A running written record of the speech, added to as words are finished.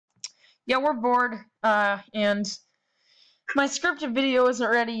Yeah, we're bored, and my scripted video isn't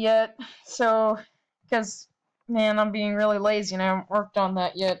ready yet, so, because, man, I'm being really lazy and I haven't worked on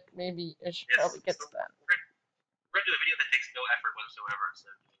that yet. Maybe I should probably get to that. We're going to do a video that takes no effort whatsoever instead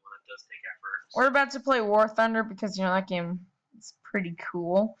of doing one that does take effort. We're about to play War Thunder because, you know, that game is pretty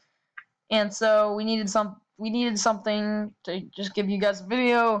cool. And so we needed something to just give you guys a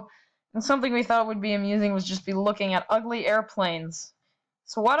video, and something we thought would be amusing was just be looking at ugly airplanes.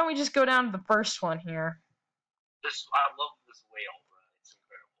 So why don't we just go down to the first one here? I love this whale, bro. It's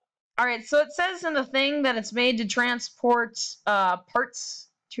incredible. Alright, so it says in the thing that it's made to transport parts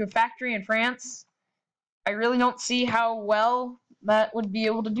to a factory in France. I really don't see how well that would be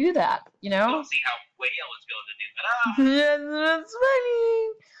able to do that, you know? I don't see how whale is going to do that. Yeah, that's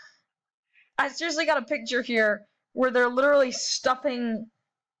funny. I seriously got a picture here where they're literally stuffing,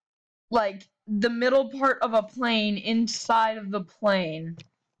 like, the middle part of a plane inside of the plane.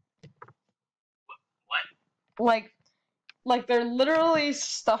 What? Like they're literally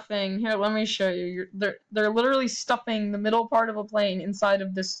stuffing. Here, let me show you. They're literally stuffing the middle part of a plane inside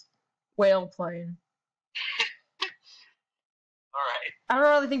of this whale plane. Alright. I don't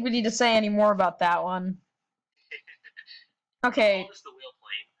really think we need to say any more about that one. Okay. How old is the whale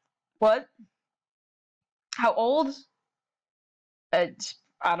plane? What? How old?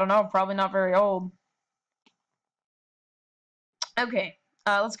 I don't know. Probably not very old. Okay.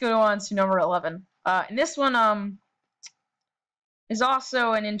 Let's go on to number 11. And this one is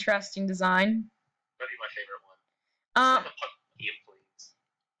also an interesting design. That'd be my favorite one. It's like a pumpkin, please.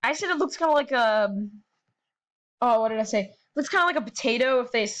 I said it looks kind of like a. Oh, what did I say? Looks kind of like a potato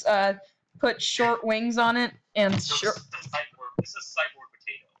if they put short wings on it and short. This is Cyborg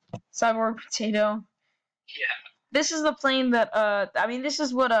Potato. Cyborg Potato. Yeah. This is the plane that I mean, this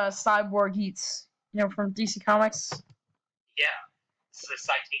is what Cyborg eats. You know, from DC Comics. Yeah. This is a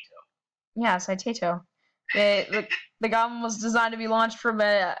Cytato. Yeah, Cytato. The gun was designed to be launched from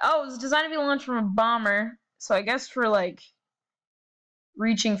a. Oh, it was designed to be launched from a bomber. So I guess for like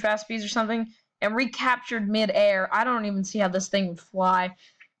reaching fast speeds or something. And recaptured mid-air. I don't even see how this thing would fly.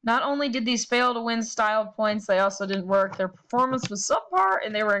 Not only did these fail to win style points, they also didn't work. Their performance was subpar,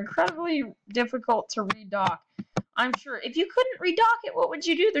 and they were incredibly difficult to redock. I'm sure. If you couldn't redock it, what would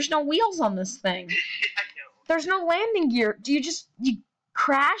you do? There's no wheels on this thing. I know. There's no landing gear. Do you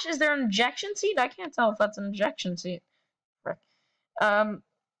crash? Is there an ejection seat? I can't tell if that's an ejection seat. Frick. Well,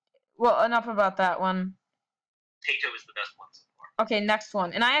 enough about that one. Tato is the best one so far. Okay, next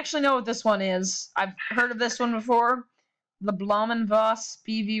one. And I actually know what this one is. I've heard of this one before. The Blumenvoss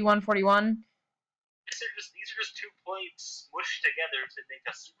BV-141. These are just 2 planes smushed together to make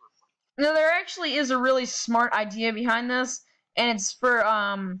a super plane. No, there actually is a really smart idea behind this. And it's for,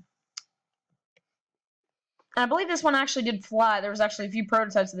 I believe this one actually did fly. There was actually a few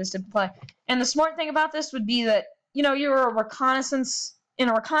prototypes of this did fly. And the smart thing about this would be that, you know, you're in a reconnaissance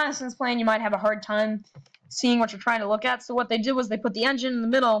plane, you might have a hard time seeing what you're trying to look at. So what they did was they put the engine in the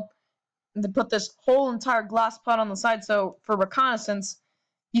middle, and they put this whole entire glass pot on the side. So for reconnaissance,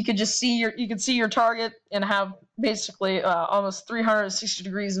 you could just see your target and have basically almost 360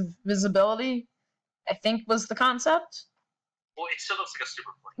 degrees of visibility. I think was the concept. Well, it still looks like a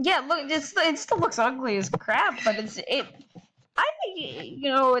super plane. Yeah, look, it still looks ugly as crap, but I think, you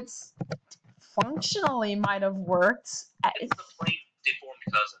know, it's functionally might have worked. It's the plane deformed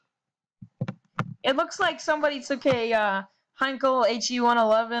cousin. It looks like somebody took a Heinkel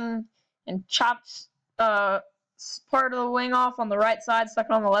HE-111 and chopped part of the wing off on the right side, stuck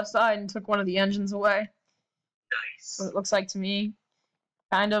it on the left side, and took one of the engines away. Nice. That's what it looks like to me.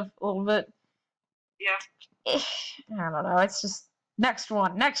 Kind of, a little bit. Yeah. I don't know. It's just next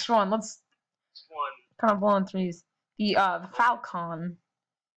one. Let's kind of blowing through these. The Falcon.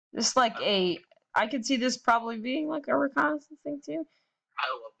 Just like I could see this probably being like a reconnaissance thing too. I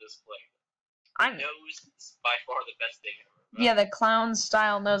love this plane. The nose is by far the best thing ever. Yeah, the clown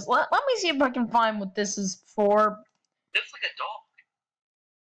style nose. Let me see if I can find what this is for. That's like a dog.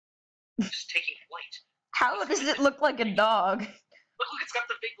 Just taking flight. How does it look like a dog? Look, it's got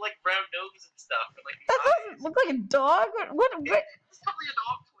the big like brown nose and stuff. And, like, that doesn't look like a dog. What? It's probably a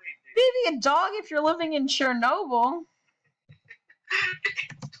dog plane, dude. Maybe a dog if you're living in Chernobyl.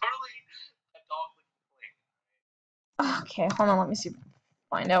 It's totally a dog-looking plane. Okay, hold on. Let me see.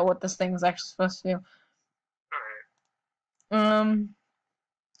 Find out what this thing is actually supposed to do. Alright.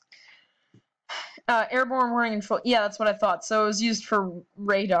 Airborne warning and full. Yeah, that's what I thought. So it was used for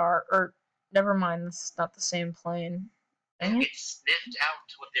radar, or never mind. This is not the same plane. It sniffed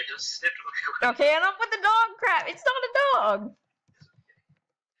out what they're just sniffed. Okay, enough with the dog crap. It's not a dog.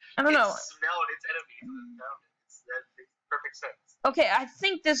 I don't know. It smelled its enemies and found it. That makes perfect sense. Okay, I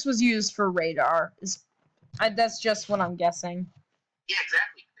think this was used for radar. That's just what I'm guessing. Yeah,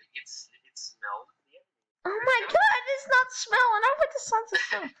 exactly. It smelled the enemy. Oh my god, it's not smelling. Oh, what the sun's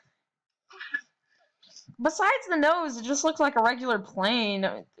smell. Besides the nose, it just looks like a regular plane.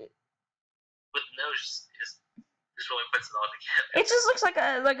 But no, just really puts it all together. It just looks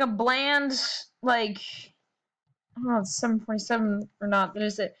like a bland, like, I don't know if it's 747 or not, but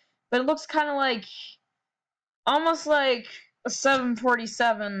it looks kind of like, almost like a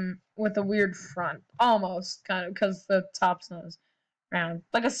 747 with a weird front. Almost, kind of, because the top's nose round.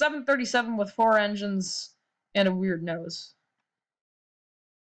 Like a 737 with 4 engines and a weird nose.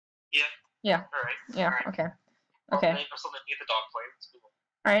 Yeah. Yeah. Alright. Yeah, All right. okay. Well, Okay. I'm still looking at the dog plane. Let's move on.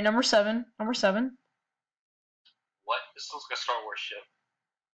 Alright, number 7. Number 7. What? This looks like a Star Wars ship.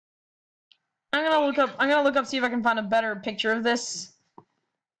 I'm gonna look up, see if I can find a better picture of this.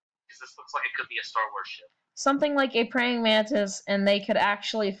 Because this looks like it could be a Star Wars ship. Something like a praying mantis, and they could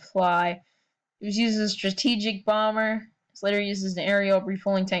actually fly. It was used as a strategic bomber. It's later used as an aerial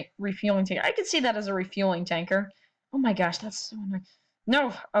refueling tanker. I could see that as a refueling tanker. Oh my gosh, that's so annoying.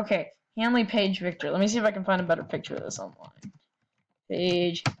 No, okay. Hanley Page Victor. Let me see if I can find a better picture of this online.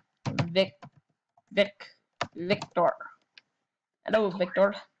 Page Victor. Hello,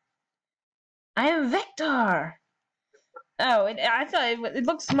 Victor. I am Victor. Oh, I thought it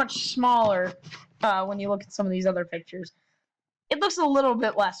looks much smaller when you look at some of these other pictures. It looks a little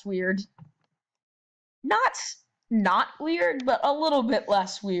bit less weird. Not weird, but a little bit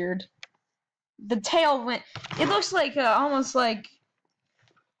less weird. The tail went. It looks like almost like.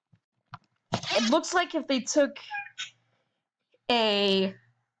 It looks like if they took a.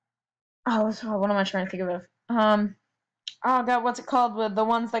 Oh, what am I trying to think of? Oh god, what's it called? With the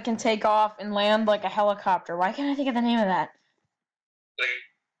ones that can take off and land like a helicopter. Why can't I think of the name of that? Yeah,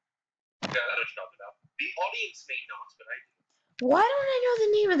 I don't know about. The audience may not, but I do. Why don't I know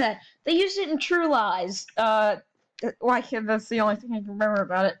the name of that? They used it in True Lies. Why can't that's the only thing I can remember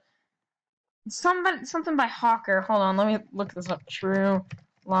about it. Something by Hawker. Hold on, let me look this up. True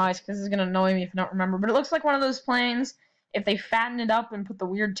Lies, because this is gonna annoy me if I don't remember. But it looks like one of those planes. If they fatten it up and put the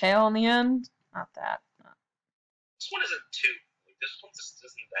weird tail on the end, not that. This one isn't too. This one just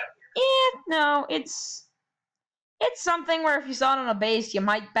isn't that weird. Yeah, no, it's something where if you saw it on a base, you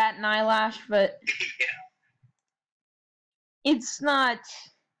might bat an eyelash, but Yeah. it's not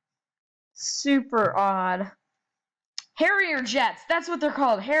super odd. Harrier jets, that's what they're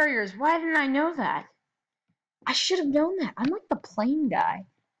called, Harriers. Why didn't I know that? I should have known that. I'm like the plane guy.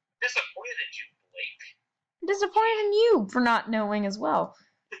 Disappointed in you, Blake. I'm disappointed in you for not knowing as well.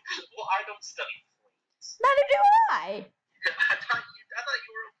 Well, I don't study planes. Neither do I. I thought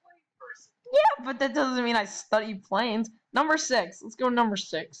you were a plane person. Yeah, but that doesn't mean I study planes. Number 6. Let's go to number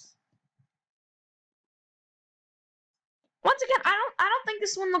 6. Once again, I don't think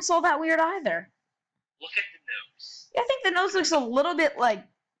this one looks all that weird either. Look at the nose. I think the nose looks a little bit like. And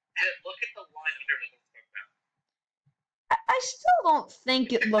look at the line underneath the mouth. I still don't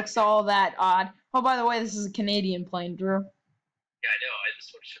think it looks all that odd. Oh, by the way, this is a Canadian plane, Drew. Yeah, I know.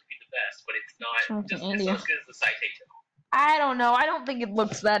 This one should be the best, but it's not. It's not as good as the Cytato. I don't know. I don't think it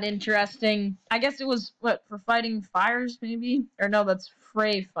looks that interesting. I guess it was, what, for fighting fires, maybe? Or no, that's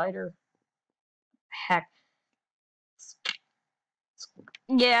Fray Fighter. Heck.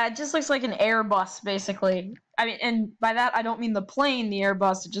 Yeah, it just looks like an Airbus, basically. I mean, and by that, I don't mean the plane, the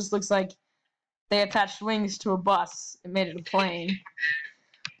Airbus. It just looks like they attached wings to a bus and made it a plane.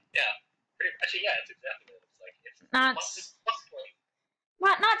 Yeah, pretty much. Yeah, it's exactly what it looks like.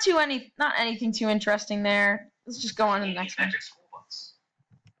 It's not anything too interesting there. Let's just go on to the next one.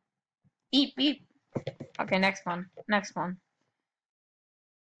 Beep beep. Okay, next one. Next one.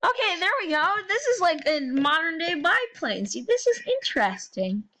 Okay, there we go. This is like a modern day biplane. See, this is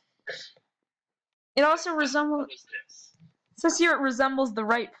interesting. It also resembles. What is this? It says here it resembles the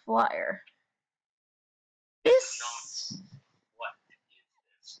Wright Flyer. This. What is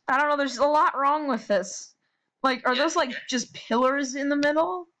this? I don't know. There's a lot wrong with this. Like, are those like just pillars in the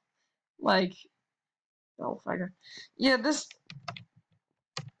middle? Like, Bellfire. Yeah, this.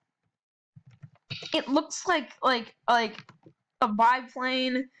 It looks like a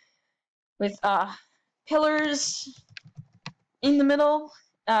biplane with pillars in the middle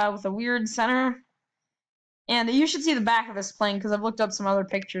with a weird center. And you should see the back of this plane because I've looked up some other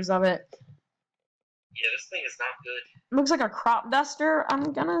pictures of it. Yeah, this thing is not good. It looks like a crop duster,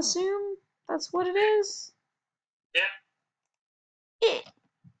 I'm gonna assume that's what it is. Yeah.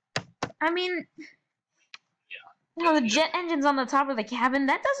 I mean, you know, the jet engine's on the top of the cabin.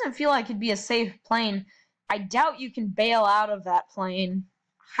 That doesn't feel like it'd be a safe plane. I doubt you can bail out of that plane.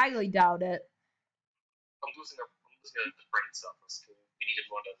 Highly doubt it. I'm losing was gonna brain stuff. We needed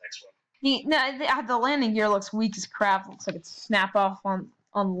one on the next one. The landing gear looks weak as crap. Looks like it's snap off on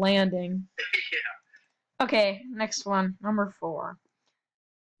landing. Yeah. Okay, next one, number 4.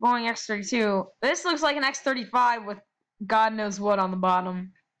 Boeing X-32. This looks like an X-35 with God knows what on the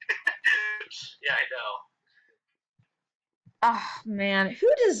bottom. Yeah, I know. Ah, man, who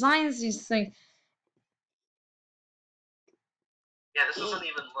designs these things? Yeah, this doesn't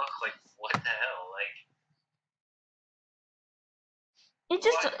even look like what the hell. Like, It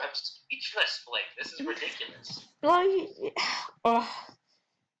just. I'm speechless. Like, this is ridiculous.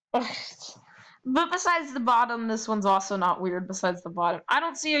 But besides the bottom, this one's also not weird. Besides the bottom, I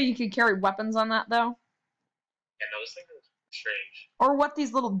don't see how you could carry weapons on that though. Yeah, no, this thing is strange. Or what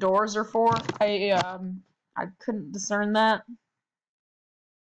these little doors are for. I couldn't discern that.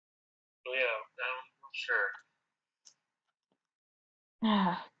 Oh, yeah, I'm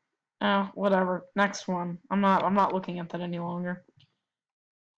not sure. Oh, whatever. Next one. I'm not looking at that any longer.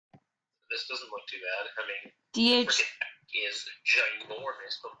 This doesn't look too bad. I mean, DH the frickin' is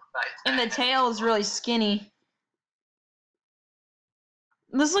ginormous, but besides and the that, tail is really skinny.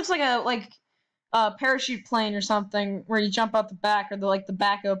 This looks like a parachute plane or something where you jump out the back or the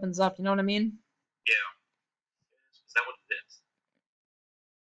back opens up. You know what I mean? Yeah. Is that what it is?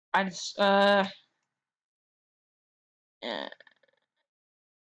 I just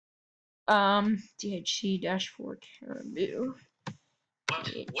DHC-4 Caribou. What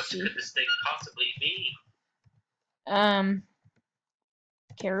could this thing possibly be?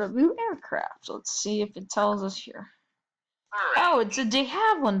 Caribou aircraft. Let's see if it tells us here. Alright. Oh, it's a de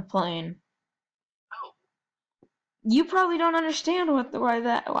Havilland plane. Oh. You probably don't understand why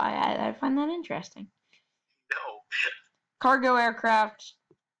I find that interesting. No. Cargo aircraft.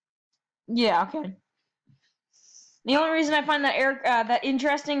 Yeah, okay. The only reason I find that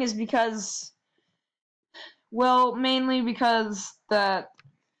interesting is because, well, mainly because that's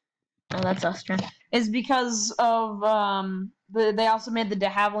Austrian. Is because of they also made the de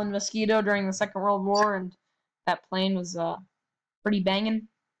Havilland Mosquito during the Second World War, and that plane was pretty banging.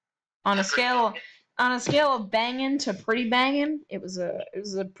 On a scale of banging to pretty banging, it was a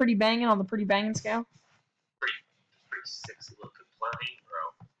pretty banging on the pretty banging scale. Pretty sexy looking plane,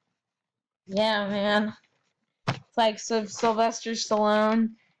 bro. Yeah, man. It's like Sylvester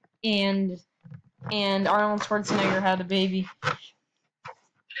Stallone and Arnold Schwarzenegger had a baby.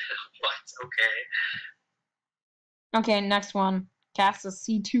 What? Okay. Okay, next one. Cast a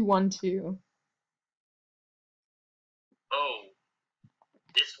C-212. Oh.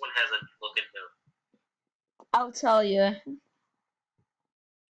 This one has a look at him. I'll tell you.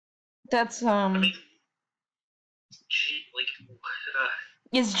 That's I mean,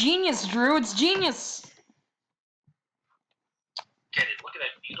 It's genius, Drew. It's genius. Get it? Look at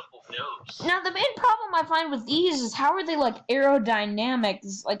that beautiful nose. Now the main problem I find with these is how are they like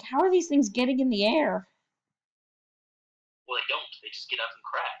aerodynamics? Like how are these things getting in the air? Well, they don't. They just get up and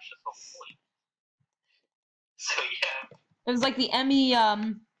crash. That's the whole point. So yeah. It was like the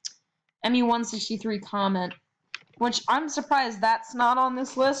ME 163 comment, which I'm surprised that's not on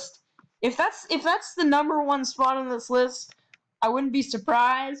this list. If that's the number 1 spot on this list, I wouldn't be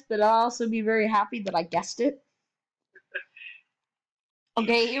surprised, but I'll also be very happy that I guessed it.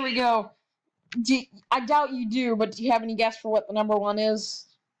 Okay, here we go. I doubt you do, but do you have any guess for what the number 1 is?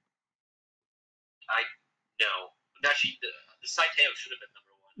 No. Actually, the Cytato should have been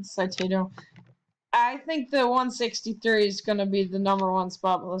number 1. Cytato. I think the 163 is going to be the number 1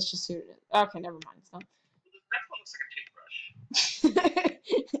 spot, but let's just see what it is. Okay, never mind. It's not. The next one looks like a toothbrush.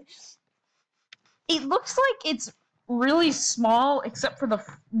 It looks like it's really small, except for the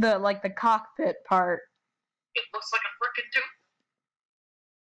cockpit part. It looks like a frickin' tooth.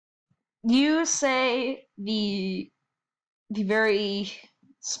 You say the very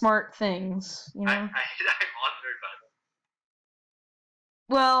smart things, you know. I'm honored by them.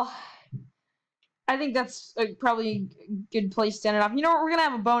 Well, I think that's probably a good place to end it off. You know what? We're gonna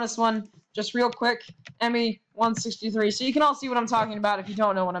have a bonus one, just real quick. ME 163, so you can all see what I'm talking about if you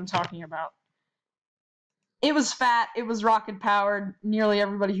don't know what I'm talking about. It was fat. It was rocket powered. Nearly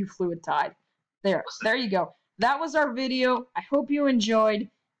everybody who flew it died. There you go. That was our video. I hope you enjoyed.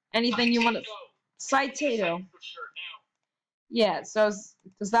 Anything you want to... Cytato. Yeah, so is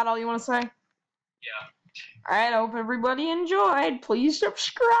that all you want to say? Yeah. Alright, I hope everybody enjoyed. Please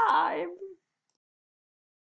subscribe.